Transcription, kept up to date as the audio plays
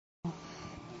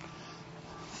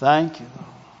Thank you, Lord.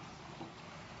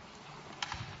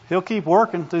 He'll keep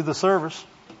working through the service.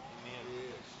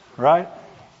 Right?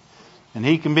 And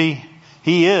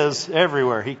He is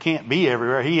everywhere. He can't be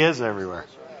everywhere. He is everywhere.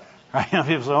 Right?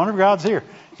 People say, I wonder if God's here.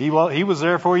 He was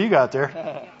there before you got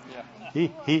there.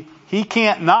 He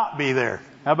can't not be there.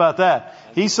 How about that?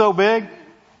 He's so big,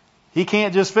 He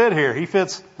can't just fit here. He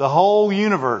fits the whole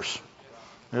universe.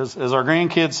 As our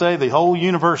grandkids say, the whole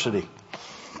university.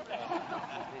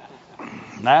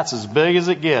 That's as big as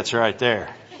it gets right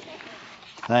there.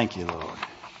 Thank you, Lord.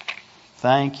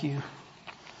 Thank you.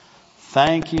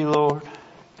 Thank you, Lord.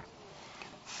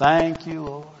 Thank you,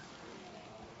 Lord.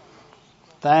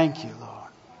 Thank you, Lord.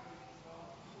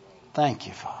 Thank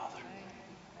you, Father.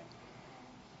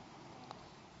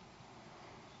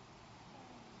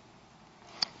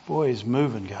 Boy, He's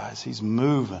moving, guys. He's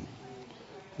moving.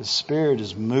 His Spirit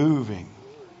is moving.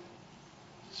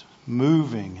 He's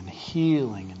moving and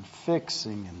healing and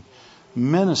fixing and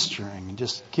ministering and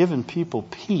just giving people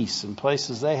peace in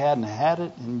places they hadn't had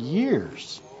it in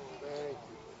years.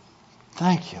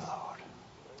 Thank you, Lord.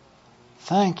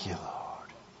 Thank you, Lord.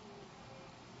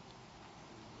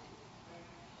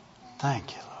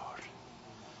 Thank you, Lord.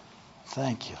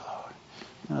 Thank you, Lord.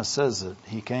 You know, it says that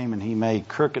He came and He made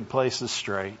crooked places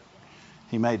straight.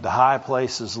 He made the high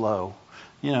places low.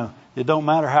 You know, it don't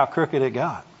matter how crooked it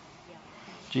got.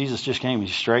 Jesus just came and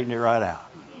He straightened it right out.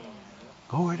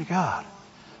 Glory to God.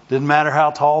 Didn't matter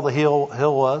how tall the hill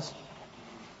was.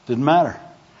 Didn't matter.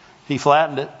 He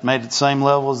flattened it, made it the same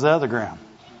level as the other ground.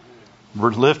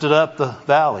 Lifted up the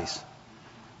valleys.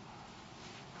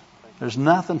 There's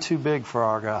nothing too big for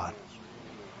our God.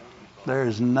 There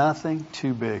is nothing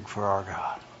too big for our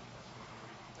God.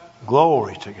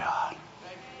 Glory to God.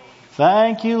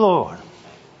 Thank you, Lord.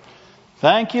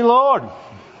 Thank you, Lord.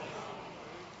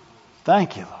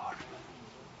 Thank you, Lord.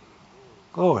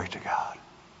 Glory to God.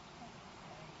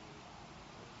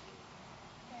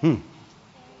 I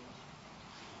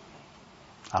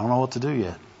don't know what to do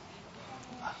yet.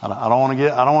 I don't want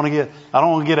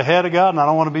to get ahead of God, and I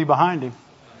don't want to be behind Him.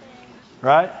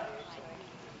 Right?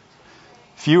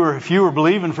 If you were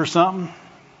believing for something,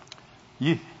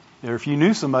 or if you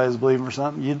knew somebody was believing for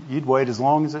something, you'd wait as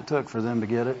long as it took for them to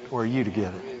get it or you to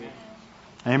get it.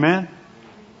 Amen?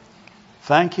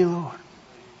 Thank you, Lord.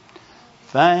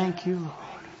 Thank you, Lord.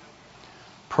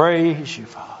 Praise you,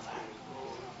 Father.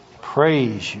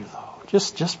 Praise you, Lord.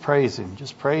 Just praise Him.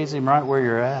 Just praise Him right where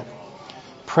you're at.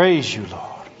 Praise you,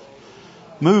 Lord.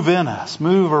 Move in us.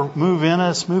 Move in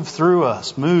us. Move through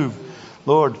us. Move.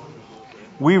 Lord,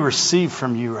 we receive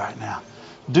from you right now.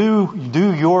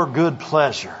 Do your good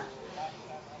pleasure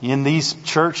in these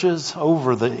churches,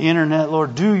 over the internet,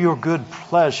 Lord. Do your good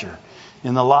pleasure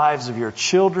in the lives of your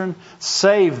children.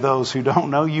 Save those who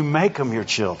don't know you. Make them your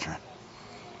children.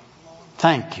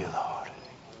 Thank you, Lord.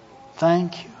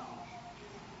 Thank you.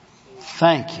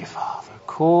 Thank you, Father.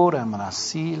 Kora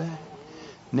manasile,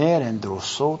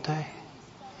 nerendrosote,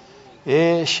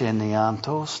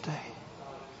 esheniantoste,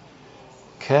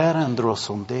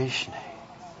 kerendrosondeshne,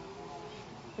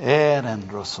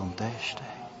 erendrosondeshte,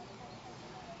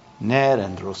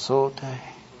 nerendrosote,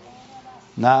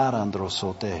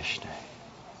 narandrosoteshne.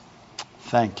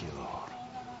 Thank you, Lord.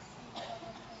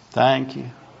 Thank you.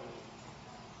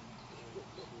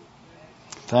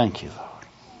 Thank you, Lord.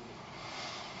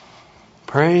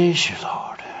 Praise you,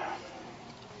 Lord.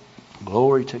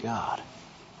 Glory to God.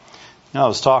 I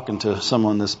was talking to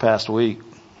someone this past week,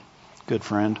 good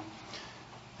friend,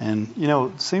 and we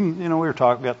got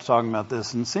to talking about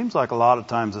this, and it seems like a lot of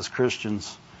times as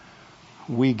Christians,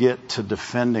 we get to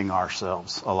defending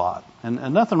ourselves a lot,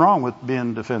 and nothing wrong with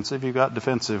being defensive. You've got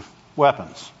defensive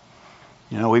weapons.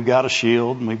 We've got a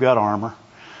shield and we've got armor,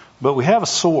 but we have a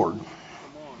sword.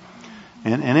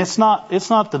 And it's not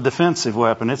the defensive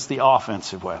weapon, it's the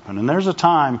offensive weapon. And there's a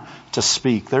time to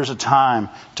speak. There's a time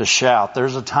to shout.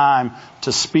 There's a time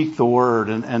to speak the word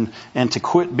and to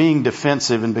quit being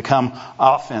defensive and become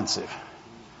offensive.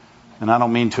 And I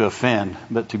don't mean to offend,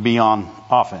 but to be on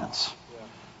offense.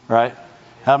 Right?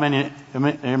 I'm going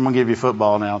to give you a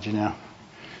football analogy now.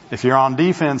 If you're on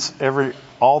defense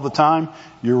all the time,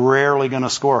 you're rarely going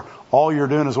to score. All you're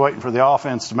doing is waiting for the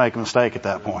offense to make a mistake at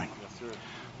that point.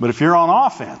 But if you're on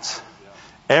offense,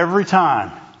 every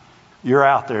time you're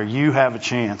out there, you have a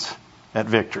chance at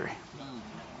victory.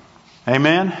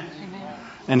 Amen?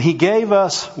 And He gave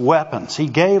us weapons. He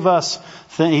gave us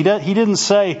things. He didn't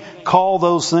say call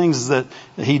those things that,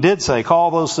 He did say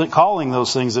calling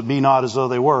those things that be not as though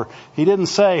they were. He didn't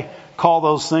say call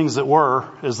those things that were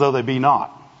as though they be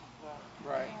not.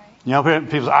 Right.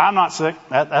 People say, I'm not sick.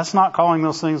 That's not calling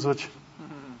those things which,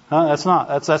 that's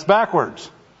not. That's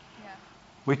backwards.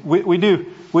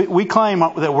 We claim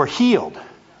that we're healed.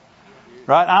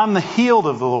 Right? I'm the healed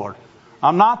of the Lord.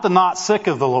 I'm not the not sick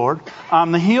of the Lord.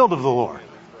 I'm the healed of the Lord.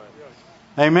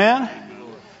 Amen?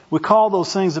 We call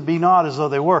those things that be not as though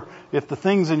they were. If the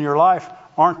things in your life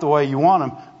aren't the way you want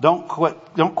them, don't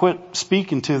quit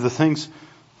speaking to the things.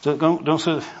 Don't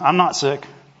say, I'm not sick.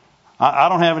 I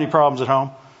don't have any problems at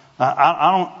home.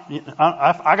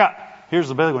 Here's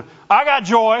the big one. I got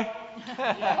joy.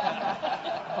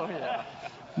 Oh, yeah.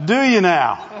 Do you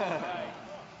now?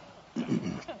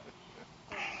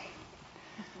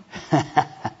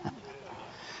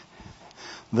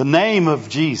 The name of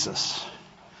Jesus,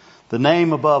 the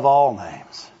name above all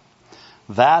names.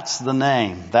 That's the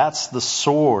name. That's the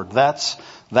sword. That's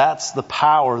the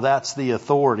power. That's the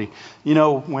authority. You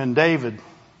know, when David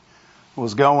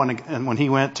was going and when he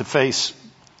went to face,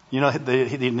 they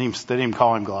didn't even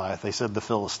call him Goliath. They said the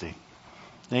Philistine.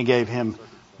 They gave him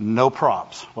no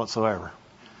props whatsoever.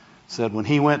 Said when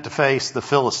he went to face the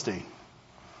Philistine,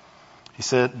 he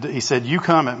said, you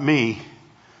come at me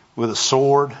with a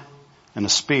sword and a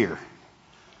spear,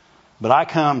 but I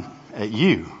come at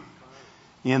you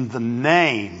in the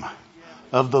name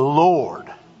of the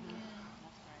Lord,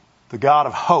 the God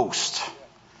of hosts.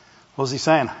 What was he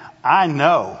saying? I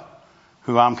know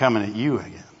who I'm coming at you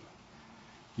again.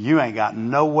 You ain't got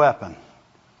no weapon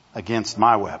against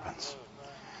my weapons.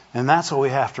 And that's what we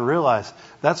have to realize.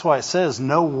 That's why it says,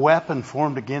 no weapon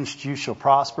formed against you shall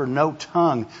prosper. No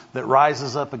tongue that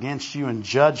rises up against you in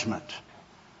judgment,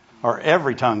 or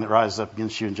every tongue that rises up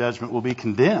against you in judgment, will be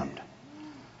condemned.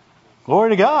 Glory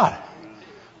to God.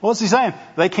 What's he saying?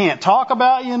 They can't talk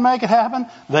about you and make it happen.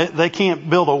 They can't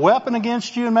build a weapon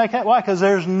against you and make it happen. Why? Because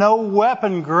there's no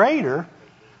weapon greater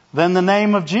than the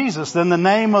name of Jesus, than the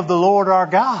name of the Lord our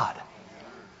God.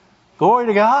 Glory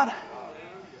to God.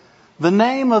 The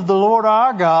name of the Lord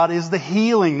our God is the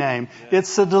healing name.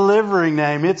 It's the delivering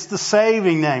name. It's the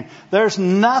saving name. There's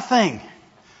nothing.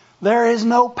 There is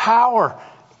no power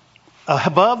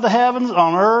above the heavens,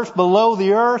 on earth, below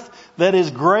the earth, that is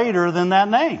greater than that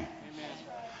name.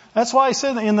 That's why he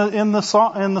said in the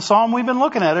psalm we've been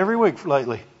looking at every week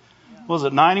lately. What was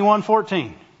it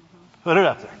 91:14? Put it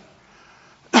up there.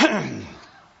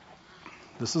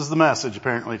 This is the message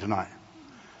apparently tonight.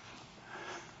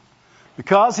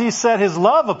 Because he set his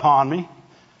love upon me,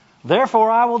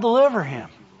 therefore I will deliver him.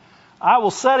 I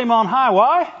will set him on high.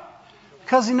 Why?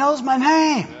 Because he knows my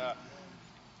name.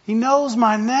 He knows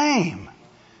my name.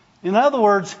 In other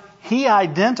words, he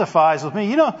identifies with me.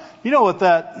 You know what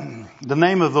the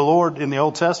name of the Lord in the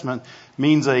Old Testament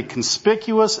means? A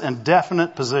conspicuous and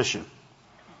definite position.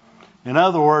 In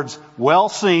other words, well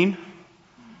seen.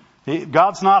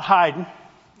 God's not hiding.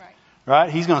 Right?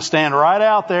 He's going to stand right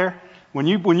out there. When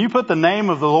you put the name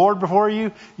of the Lord before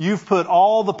you, you've put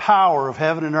all the power of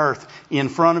heaven and earth in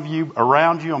front of you,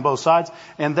 around you, on both sides,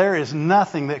 and there is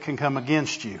nothing that can come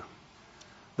against you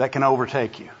that can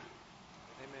overtake you.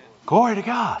 Amen. Glory to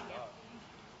God.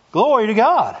 Glory to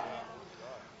God.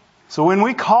 So when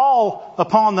we call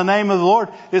upon the name of the Lord,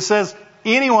 it says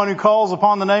anyone who calls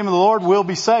upon the name of the Lord will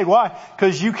be saved. Why?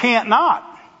 Because you can't not.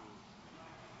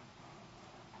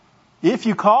 If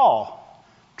you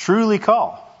truly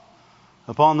call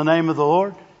upon the name of the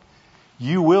Lord,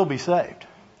 you will be saved.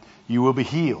 You will be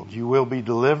healed. You will be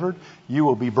delivered. You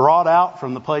will be brought out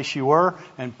from the place you were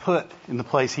and put in the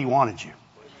place He wanted you.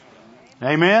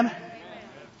 Amen? Amen.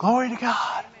 Glory to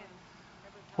God.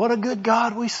 What a good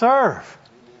God we serve.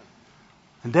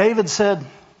 And David said,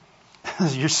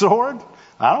 your sword,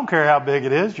 I don't care how big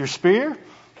it is. Your spear,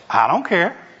 I don't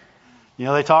care.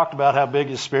 They talked about how big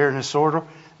his spear and his sword were.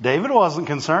 David wasn't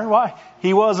concerned. Why?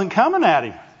 He wasn't coming at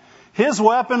him. His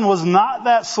weapon was not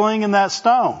that sling and that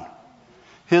stone.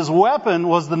 His weapon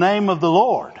was the name of the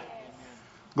Lord.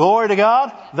 Glory to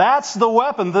God. That's the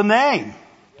weapon, the name.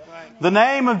 The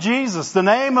name of Jesus, the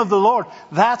name of the Lord.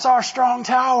 That's our strong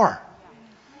tower.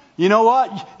 You know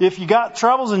what? If you got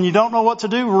troubles and you don't know what to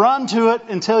do, run to it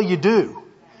until you do.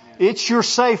 It's your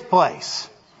safe place.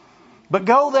 But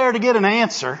go there to get an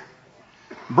answer.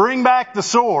 Bring back the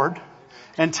sword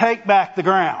and take back the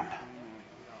ground.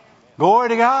 Glory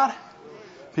to God.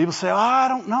 People say, I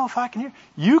don't know if I can hear.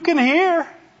 You can hear.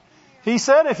 He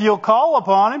said if you'll call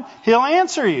upon Him, He'll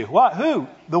answer you. What? Who?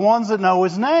 The ones that know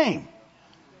His name.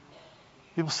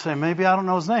 People say, maybe I don't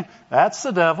know His name. That's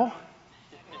the devil.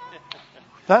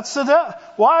 That's the devil.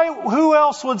 Why? Who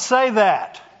else would say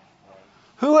that?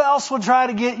 Who else would try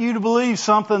to get you to believe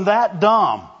something that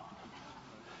dumb?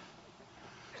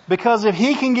 Because if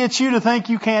he can get you to think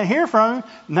you can't hear from Him,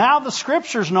 now the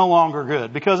Scripture's no longer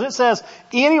good. Because it says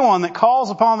anyone that calls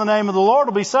upon the name of the Lord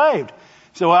will be saved.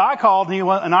 So I called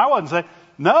and I wasn't saved.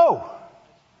 No.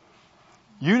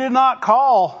 You did not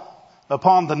call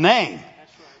upon the name.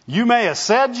 You may have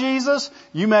said Jesus,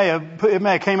 it may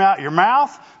have came out of your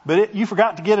mouth, but you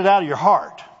forgot to get it out of your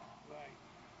heart.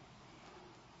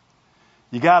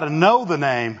 You got to know the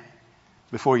name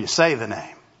before you say the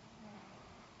name.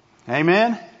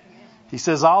 Amen? He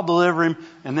says, I'll deliver him,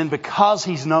 and then because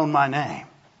he's known my name,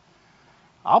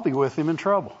 I'll be with him in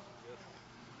trouble.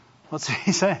 What's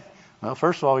he say? Well,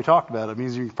 first of all, we talked about it. It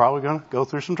means you're probably going to go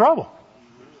through some trouble.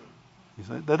 He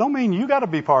said, that don't mean you got to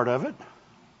be part of it.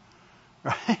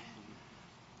 Right?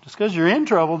 Just because you're in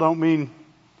trouble don't mean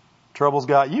trouble's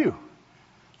got you.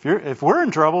 If we're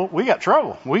in trouble, we got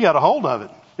trouble. We got a hold of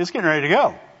it. It's getting ready to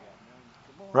go.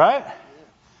 Right?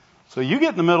 So you get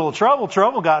in the middle of trouble,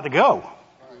 trouble got to go.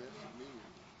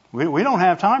 We don't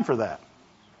have time for that.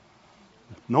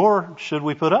 Nor should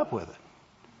we put up with it.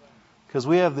 Because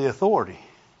we have the authority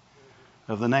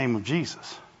of the name of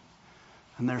Jesus.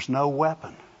 And there's no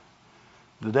weapon.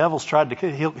 The devil's tried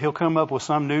to, he'll come up with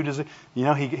some new disease. You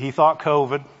know, he thought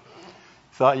COVID. He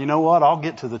thought, you know what, I'll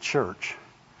get to the church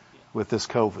with this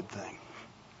COVID thing.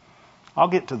 I'll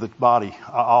get to the body.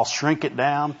 I'll shrink it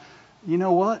down. You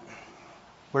know what?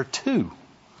 We're two.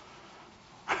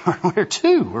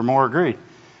 We're more agreed.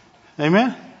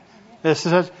 Amen? He's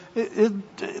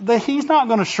not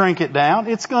going to shrink it down.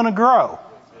 It's going to grow.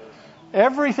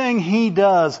 Everything he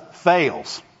does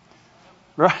fails.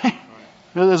 Right?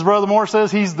 As Brother Moore says,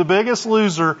 he's the biggest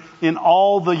loser in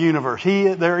all the universe.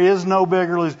 There is no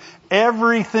bigger loser.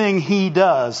 Everything he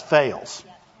does fails.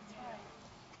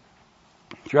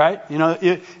 Right? You know,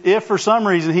 if for some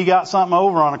reason he got something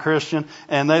over on a Christian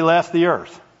and they left the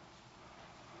earth,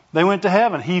 they went to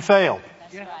heaven, he failed.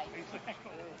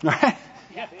 Right?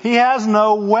 He has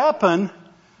no weapon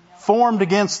formed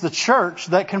against the church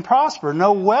that can prosper.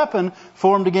 No weapon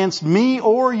formed against me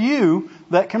or you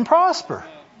that can prosper.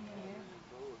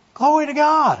 Glory to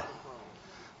God.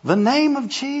 The name of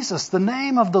Jesus, the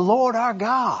name of the Lord our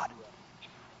God.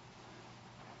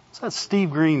 What's that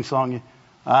Steve Green song?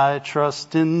 I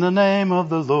trust in the name of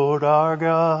the Lord our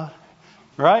God.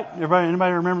 Right?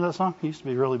 Anybody remember that song? It used to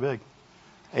be really big.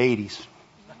 80s.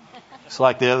 It's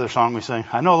like the other song we sing.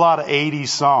 I know a lot of 80s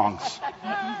songs.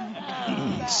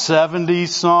 70s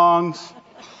songs.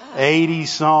 80s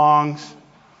songs.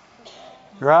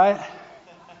 Right?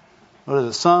 What is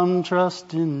it? Some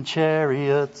trust in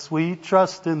chariots. We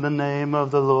trust in the name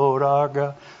of the Lord our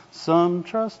God. Some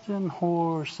trust in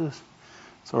horses.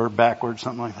 Or backwards,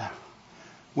 something like that.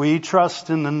 We trust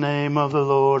in the name of the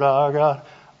Lord our God.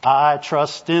 I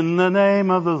trust in the name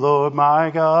of the Lord my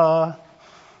God.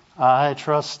 I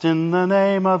trust in the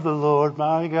name of the Lord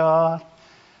my God.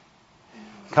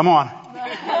 Come on.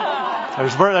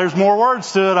 There's more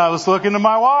words to it. I was looking to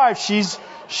my wife.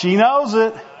 She knows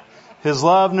it. His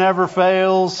love never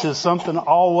fails. His something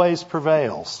always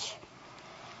prevails.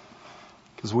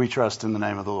 Because we trust in the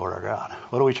name of the Lord our God.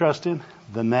 What do we trust in?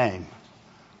 The name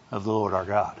of the Lord our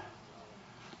God.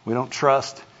 We don't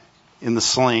trust in the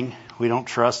sling. We don't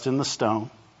trust in the stone.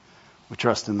 We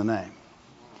trust in the name.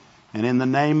 And in the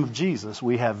name of Jesus,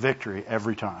 we have victory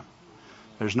every time.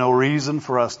 There's no reason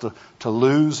for us to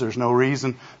lose. There's no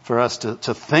reason for us to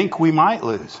think we might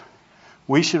lose.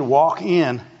 We should walk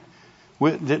in.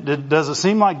 Does it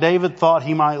seem like David thought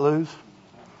he might lose?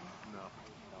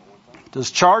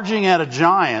 Does charging at a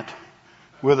giant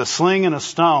with a sling and a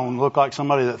stone look like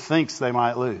somebody that thinks they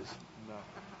might lose?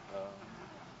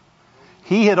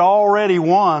 He had already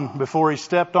won before he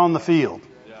stepped on the field.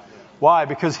 Why?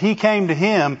 Because he came to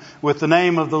him with the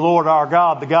name of the Lord our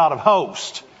God, the God of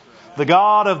hosts, the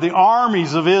God of the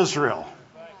armies of Israel.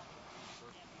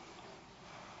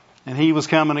 And he was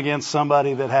coming against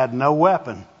somebody that had no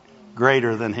weapon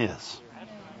greater than his.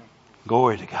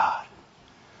 Glory to God.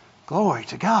 Glory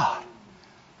to God.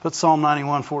 Put Psalm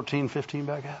 91, 14, 15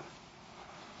 back up.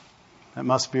 That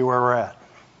must be where we're at.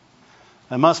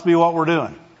 That must be what we're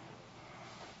doing.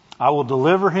 I will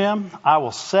deliver him. I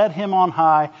will set him on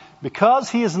high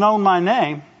because he has known my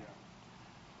name.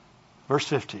 Verse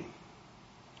 15.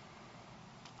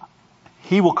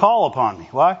 He will call upon me.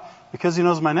 Why? Because he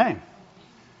knows my name.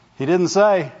 He didn't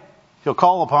say he'll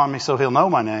call upon me so he'll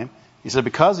know my name. He said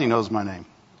because he knows my name.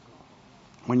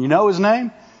 When you know his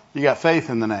name, you got faith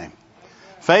in the name.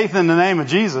 Faith in the name of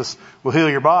Jesus will heal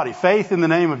your body. Faith in the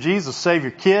name of Jesus will save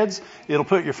your kids. It'll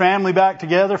put your family back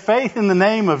together. Faith in the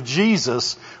name of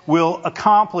Jesus will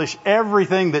accomplish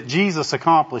everything that Jesus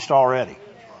accomplished already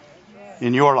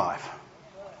in your life.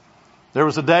 There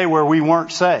was a day where we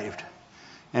weren't saved.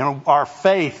 And our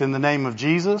faith in the name of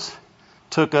Jesus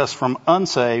took us from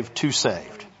unsaved to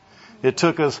saved. It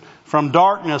took us from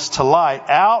darkness to light,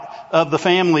 out of the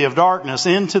family of darkness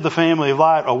into the family of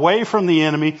light, away from the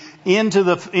enemy into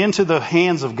the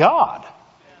hands of God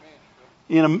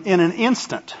in an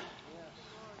instant.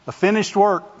 A finished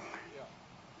work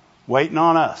waiting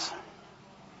on us.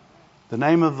 The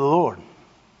name of the Lord.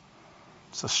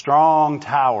 It's a strong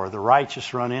tower the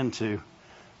righteous run into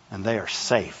and they are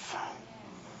safe.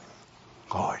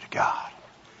 Glory to God.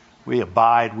 We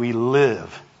abide, we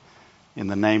live in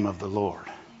the name of the Lord.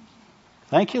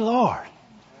 Thank you, Lord.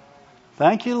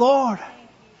 Thank you, Lord.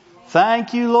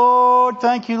 Thank you, Lord.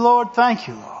 Thank you, Lord. Thank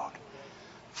you, Lord.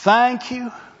 Thank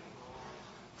you.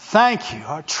 Thank you.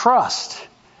 Our trust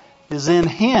is in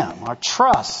Him. Our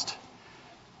trust,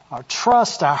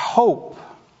 our hope.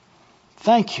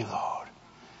 Thank you, Lord.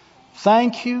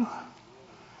 Thank you.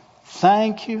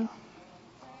 Thank you.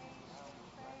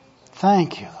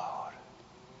 Thank you, Lord.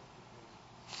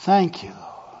 Thank you,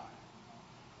 Lord.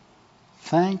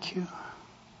 Thank you.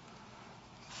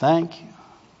 Thank you.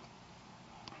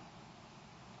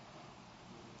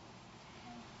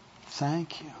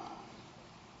 Thank you.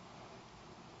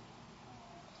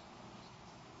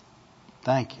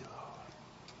 Thank you, Lord.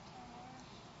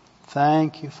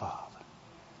 Thank you, Father.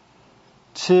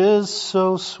 'Tis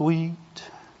so sweet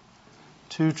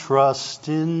to trust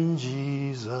in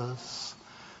Jesus,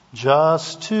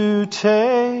 just to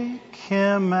take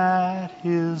Him at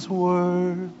His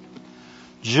word,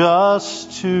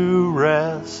 just to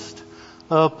rest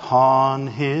upon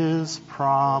His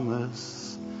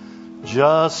promise,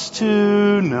 just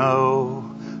to know,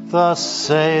 thus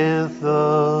saith the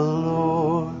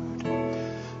Lord.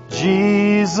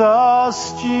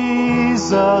 Jesus,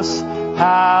 Jesus,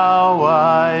 how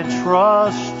I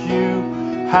trust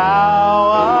you, how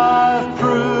I've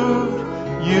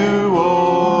proved you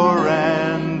o'er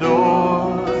and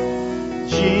o'er.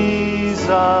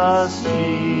 Jesus,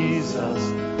 Jesus,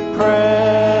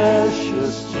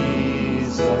 precious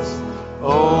Jesus,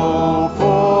 oh,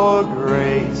 for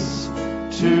grace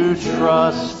to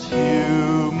trust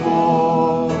you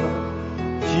more.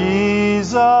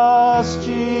 Jesus,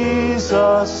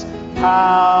 Jesus,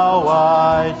 how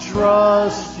I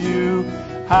trust you,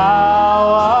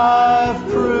 how I've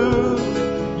proved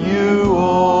you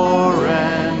o'er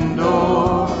and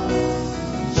o'er.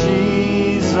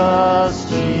 Jesus,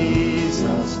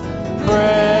 Jesus,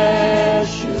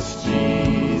 precious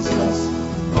Jesus,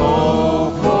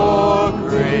 oh, for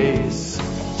grace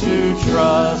to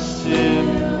trust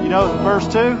Him. You know verse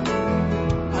 2?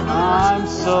 I'm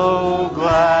so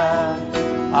glad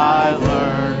I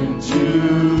learned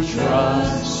to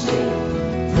trust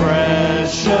Him.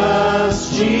 Precious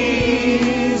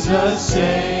Jesus,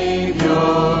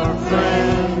 Savior,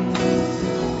 friend.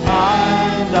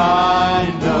 And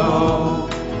I know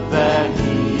that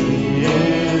He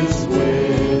is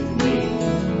with me.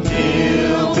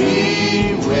 He'll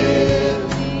be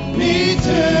with me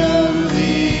to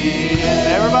the end.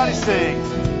 Everybody sing.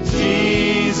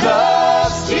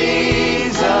 Jesus,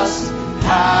 Jesus,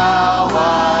 how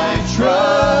I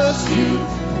trust you,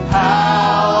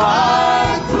 how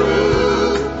I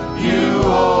prove you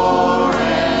o'er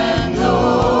and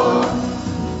o'er.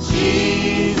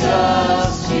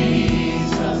 Jesus,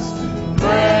 Jesus,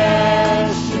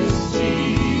 precious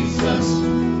Jesus,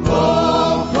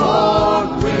 oh,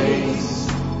 for grace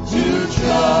to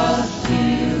trust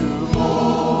you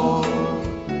more.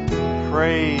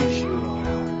 Praise you,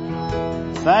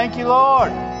 Lord. Thank you,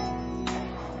 Lord.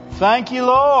 Thank you,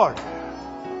 Lord.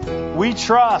 We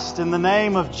trust in the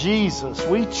name of Jesus.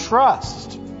 We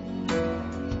trust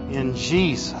in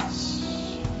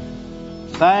Jesus.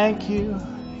 Thank you.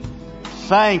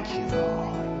 Thank you,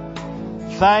 Lord.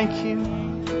 Thank you.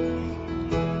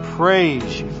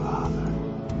 Praise you, Father.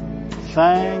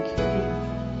 Thank you.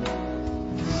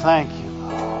 Thank you,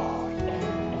 Lord.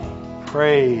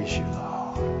 Praise you,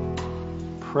 Lord.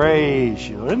 Praise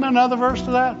you. Isn't there another verse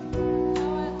to that?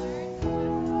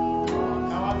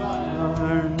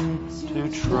 To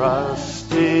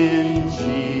trust in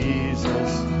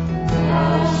Jesus,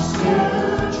 just to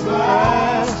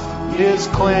trust His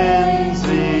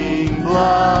cleansing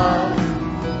blood,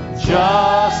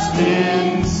 just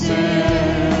in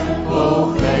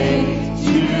simple faith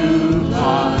to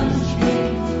plunge me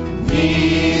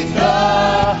beneath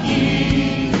the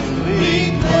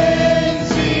healing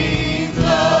cleansing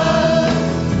blood.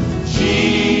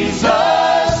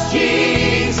 Jesus,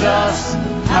 Jesus,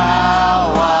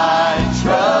 how I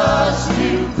trust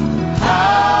you,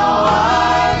 how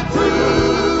I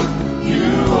prove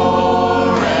you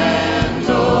o'er and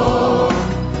o'er.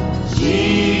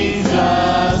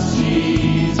 Jesus,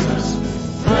 Jesus.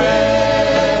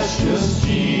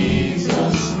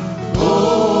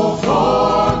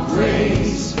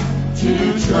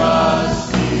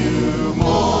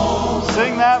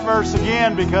 that verse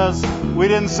again because we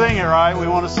didn't sing it right. We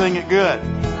want to sing it good.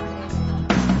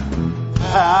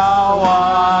 How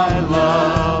I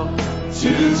love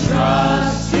to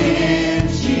trust in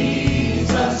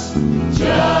Jesus,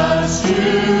 just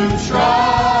to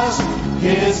trust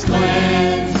His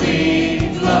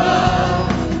cleansing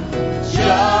blood,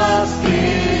 just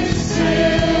in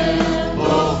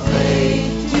simple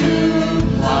faith to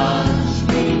plunge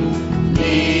me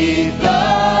beneath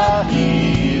the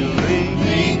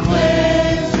healing,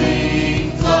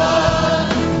 cleansing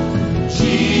flood.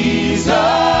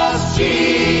 Jesus,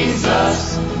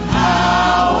 Jesus,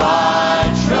 how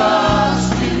I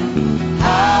trust You,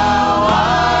 how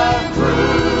I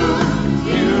prove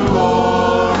You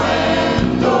o'er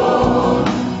and o'er.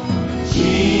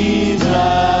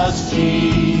 Jesus,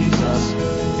 Jesus,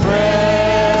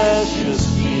 precious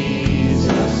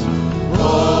Jesus,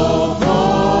 oh,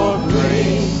 for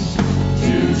grace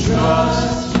to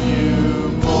trust You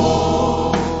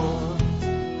more.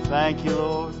 Thank You,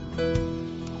 Lord.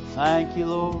 Thank You,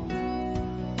 Lord.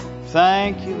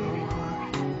 Thank You, Lord.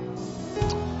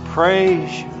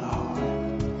 Praise You, Lord.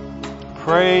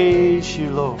 Praise You,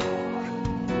 Lord.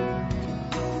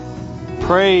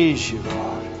 Praise You,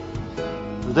 Lord.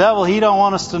 The devil, he don't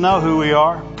want us to know who we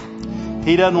are.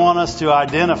 He doesn't want us to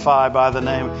identify by the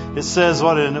name. It says,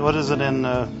 what is it in,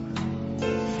 I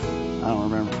don't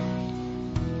remember.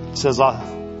 It says,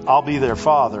 I'll be their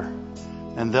father,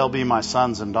 and they'll be my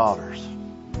sons and daughters.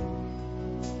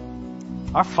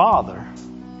 Our Father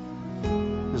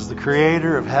is the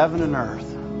creator of heaven and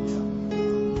earth.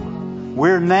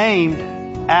 We're named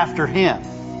after Him.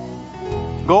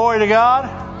 Glory to God.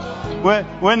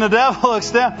 When the devil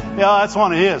looks down, yeah, that's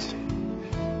one of His.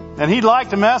 And he'd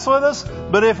like to mess with us,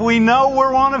 but if we know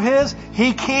we're one of His,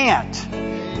 he can't.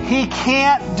 He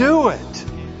can't do it.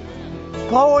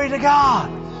 Glory to God.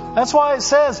 That's why it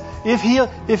says, if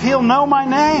he'll know my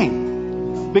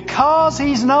name, because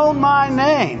He's known my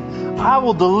name, I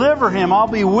will deliver him. I'll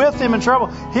be with him in trouble.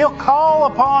 He'll call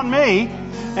upon me,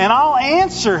 and I'll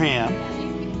answer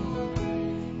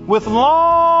him with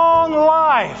long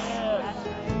life.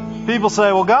 People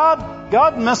say, well,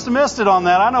 God must have missed it on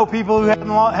that. I know people who had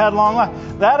long life.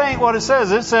 That ain't what it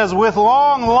says. It says, with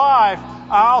long life,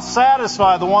 I'll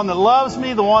satisfy the one that loves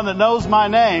me, the one that knows my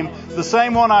name, the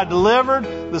same one I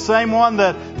delivered, the same one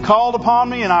that called upon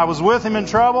me and I was with him in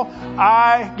trouble.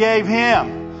 I gave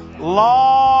him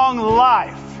long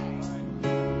life.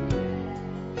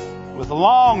 With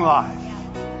long life.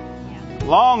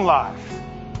 Long life.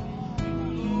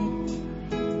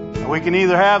 We can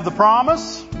either have the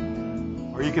promise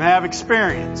or you can have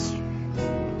experience.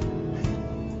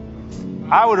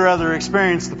 I would rather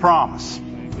experience the promise.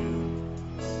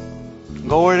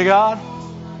 Glory to God.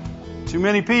 Too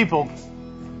many people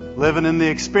living in the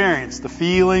experience, the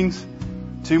feelings.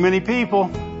 Too many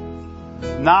people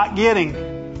not getting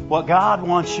what God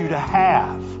wants you to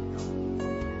have.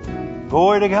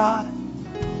 Glory to God.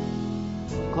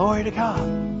 Glory to God.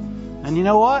 And you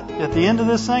know what? At the end of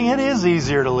this thing, it is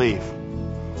easier to leave.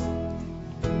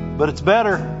 But it's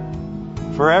better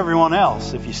for everyone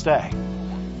else if you stay.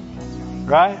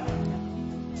 Right?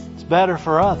 It's better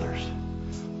for others.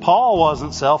 Paul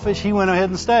wasn't selfish. He went ahead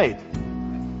and stayed.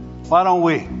 Why don't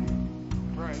we?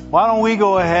 Why don't we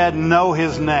go ahead and know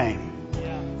His name?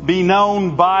 Be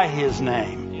known by His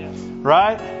name.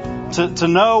 Right? To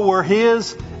know we're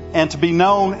His and to be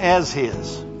known as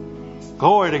His.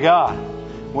 Glory to God.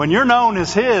 When you're known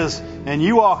as His and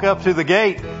you walk up to the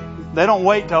gate, they don't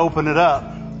wait to open it up.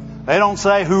 They don't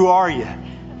say, who are you?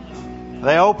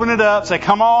 They open it up, say,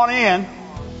 come on in.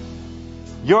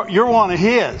 You're one of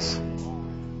His.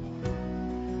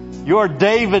 You're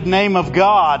David, name of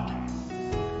God.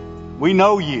 We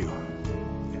know you.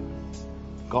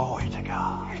 Glory to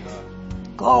God.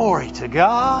 Glory to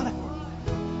God.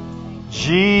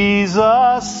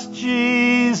 Jesus,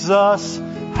 Jesus,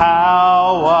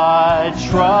 how I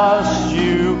trust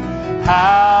You,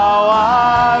 how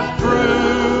I've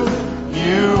proved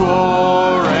You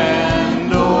o'er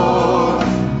and o'er.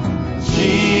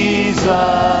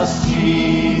 Jesus,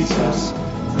 Jesus,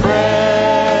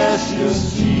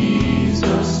 precious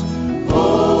Jesus,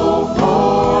 oh,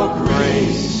 for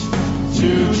grace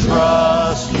to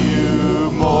trust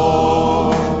You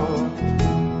more.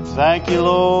 Thank You,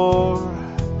 Lord.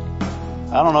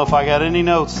 I don't know if I got any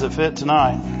notes that fit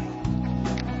tonight.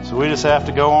 So we just have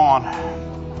to go on.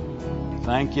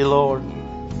 Thank You, Lord.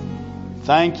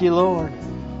 Thank You, Lord.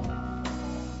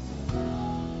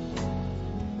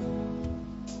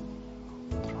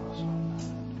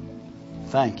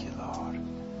 Thank You, Lord.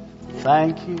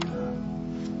 Thank You.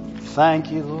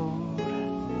 Thank You, Lord.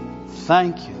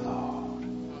 Thank You, Lord.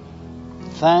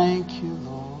 Thank you,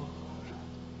 Lord.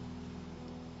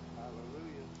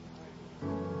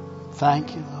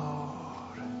 Thank you, Lord.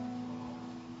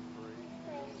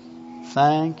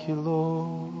 Thank you,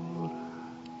 Lord.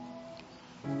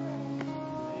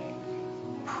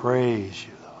 Praise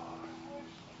you,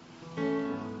 Lord.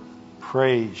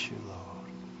 Praise you, Lord.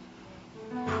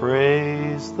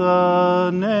 Praise the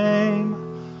name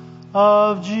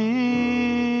of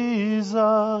Jesus.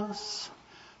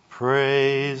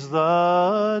 Praise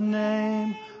the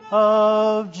name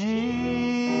of Jesus.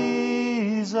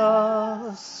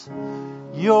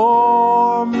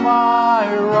 You're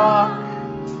my rock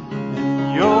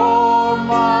and you're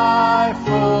my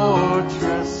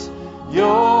fortress.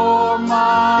 You're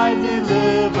my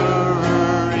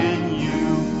deliverer. In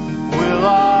you will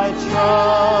I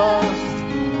trust.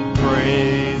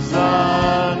 Praise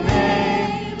the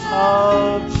name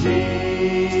of Jesus.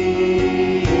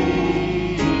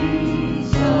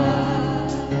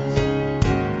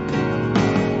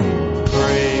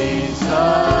 Praise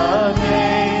the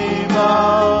name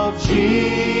of Jesus.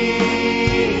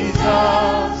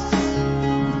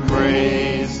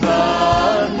 Praise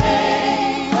the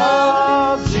name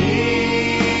of Jesus.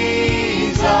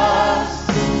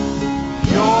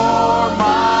 You're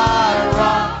my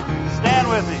rock. Stand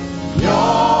with me.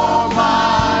 You're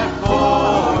my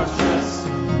fortress.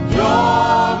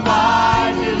 You're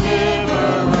my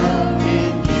deliverer.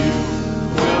 In you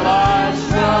will I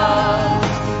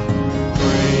trust.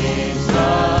 Praise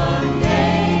the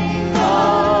name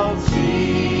of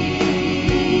Jesus.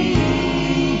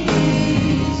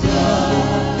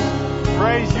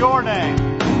 Praise your name.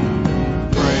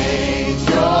 Praise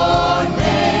your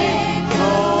name,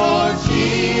 Lord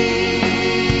Jesus.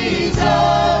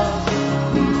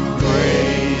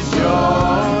 Praise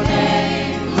your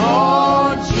name,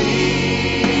 Lord Jesus.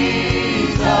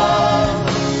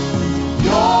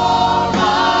 You're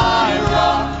my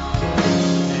rock and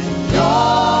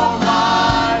you're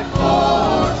my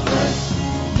fortress.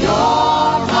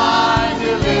 You're my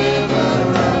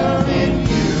deliverer. In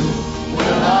you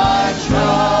will I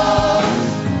trust.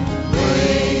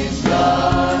 Praise the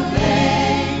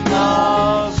name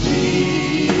of Jesus.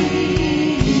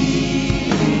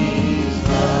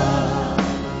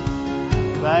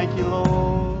 Thank you,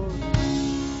 Lord.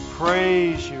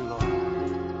 Praise you, Lord.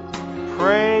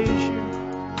 Praise you.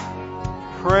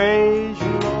 Praise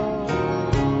you, Lord.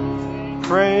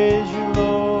 Praise you,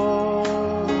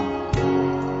 Lord.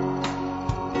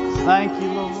 Thank you,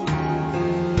 Lord.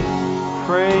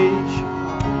 Praise you.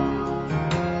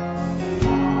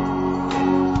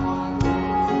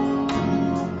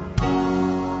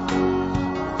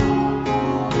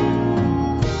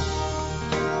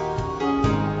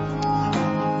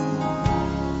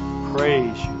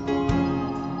 Praise you.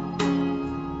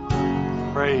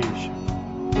 Praise you.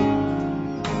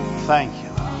 Thank you,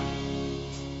 Lord.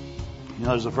 You know,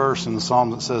 there's a verse in the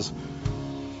Psalm that says,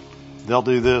 they'll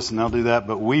do this and they'll do that,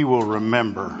 but we will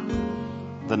remember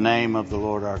the name of the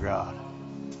Lord our God.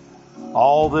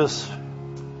 All this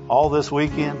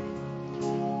weekend.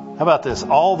 How about this?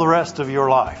 All the rest of your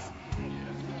life.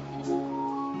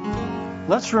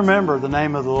 Let's remember the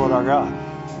name of the Lord our God.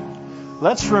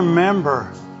 Let's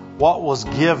remember what was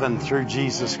given through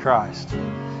Jesus Christ.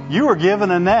 You were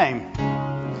given a name.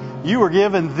 You were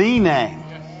given the name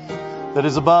that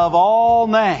is above all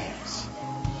names.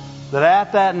 That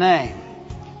at that name,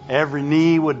 every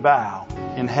knee would bow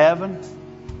in heaven,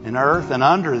 in earth, and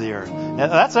under the earth.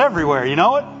 That's everywhere. You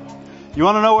know it? You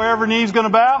want to know where every knee's going to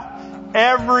bow?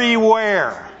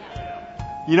 Everywhere.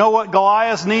 You know what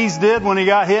Goliath's knees did when he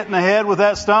got hit in the head with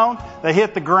that stone? They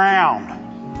hit the ground.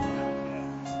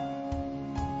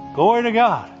 Glory to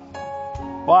God.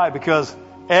 Why? Because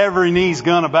every knee's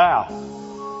going to bow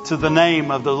to the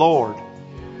name of the Lord,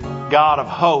 God of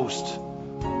hosts,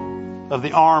 of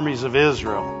the armies of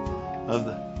Israel, of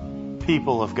the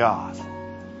people of God.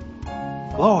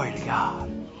 Glory to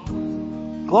God.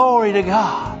 Glory to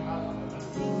God.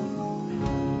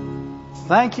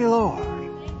 Thank you, Lord.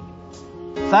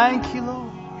 Thank you,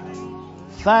 Lord.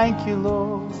 Thank you,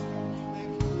 Lord.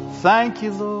 Thank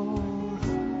you, Lord.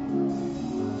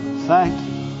 Thank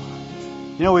you.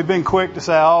 You know, we've been quick to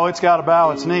say, oh, it's got to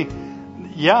bow its knee.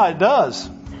 Yeah, it does.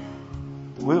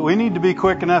 We need to be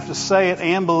quick enough to say it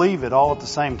and believe it all at the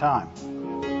same time.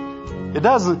 It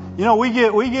doesn't, you know, we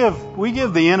give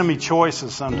the enemy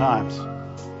choices sometimes.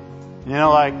 You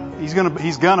know, like he's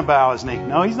gonna bow his knee.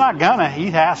 No, he's not gonna.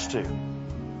 He has to.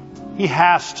 He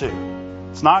has to.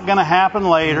 It's not gonna happen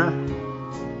later,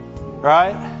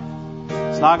 right?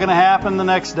 It's not gonna happen the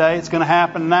next day. It's gonna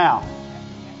happen now.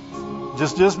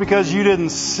 Just because you didn't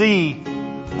see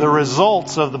the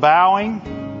results of the bowing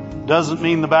doesn't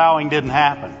mean the bowing didn't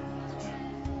happen.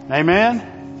 Amen?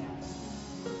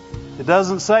 It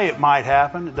doesn't say it might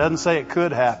happen. It doesn't say it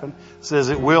could happen. It says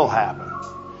it will happen.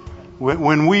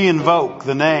 When we invoke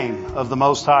the name of the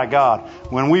Most High God,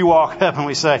 when we walk up and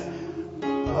we say,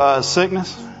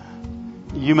 sickness,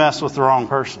 you messed with the wrong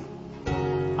person.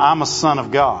 I'm a son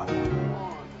of God.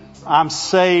 I'm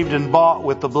saved and bought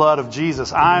with the blood of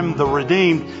Jesus. I'm the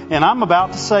redeemed, and I'm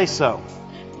about to say so.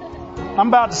 I'm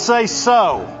about to say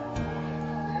so.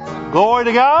 Glory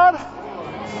to God.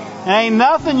 Ain't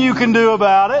nothing you can do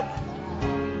about it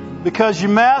because you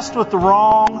messed with the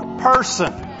wrong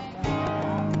person.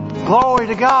 Glory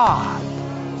to God.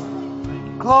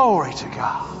 Glory to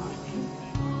God.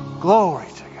 Glory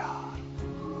to God.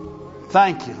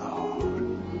 Thank you, Lord.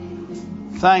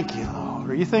 Thank you, Lord.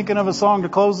 Are you thinking of a song to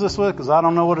close this with? Because I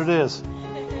don't know what it is.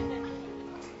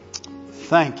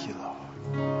 Thank you, Lord.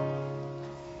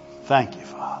 Thank you,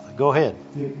 Father. Go ahead.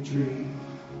 Victory.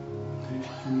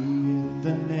 Victory in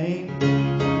the name.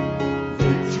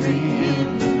 Victory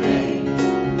in the name.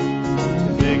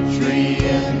 Victory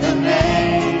in the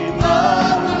name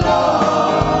of the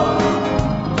Lord.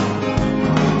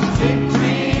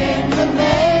 Victory in the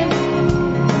name.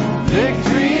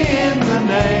 Victory in the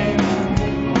name.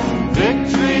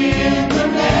 Victory in the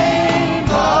name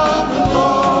of the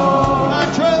Lord. My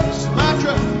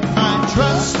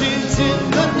trust is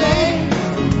in the name.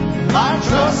 My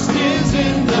trust is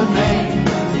in the name.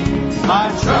 My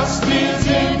trust is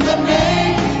in the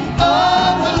name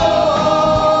of the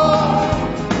Lord.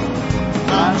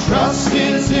 My trust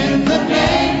is in the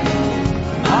name.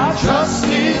 My trust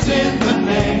is in the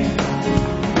name.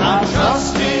 My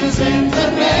trust is in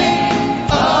the name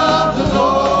of the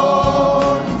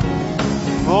Lord.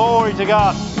 Glory to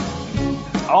God.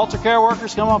 Altar care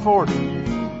workers, come on forward.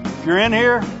 If you're in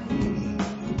here,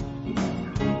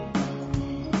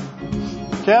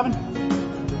 Kevin,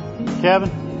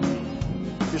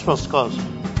 you're supposed to close.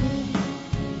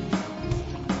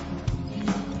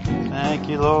 Thank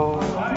you, Lord.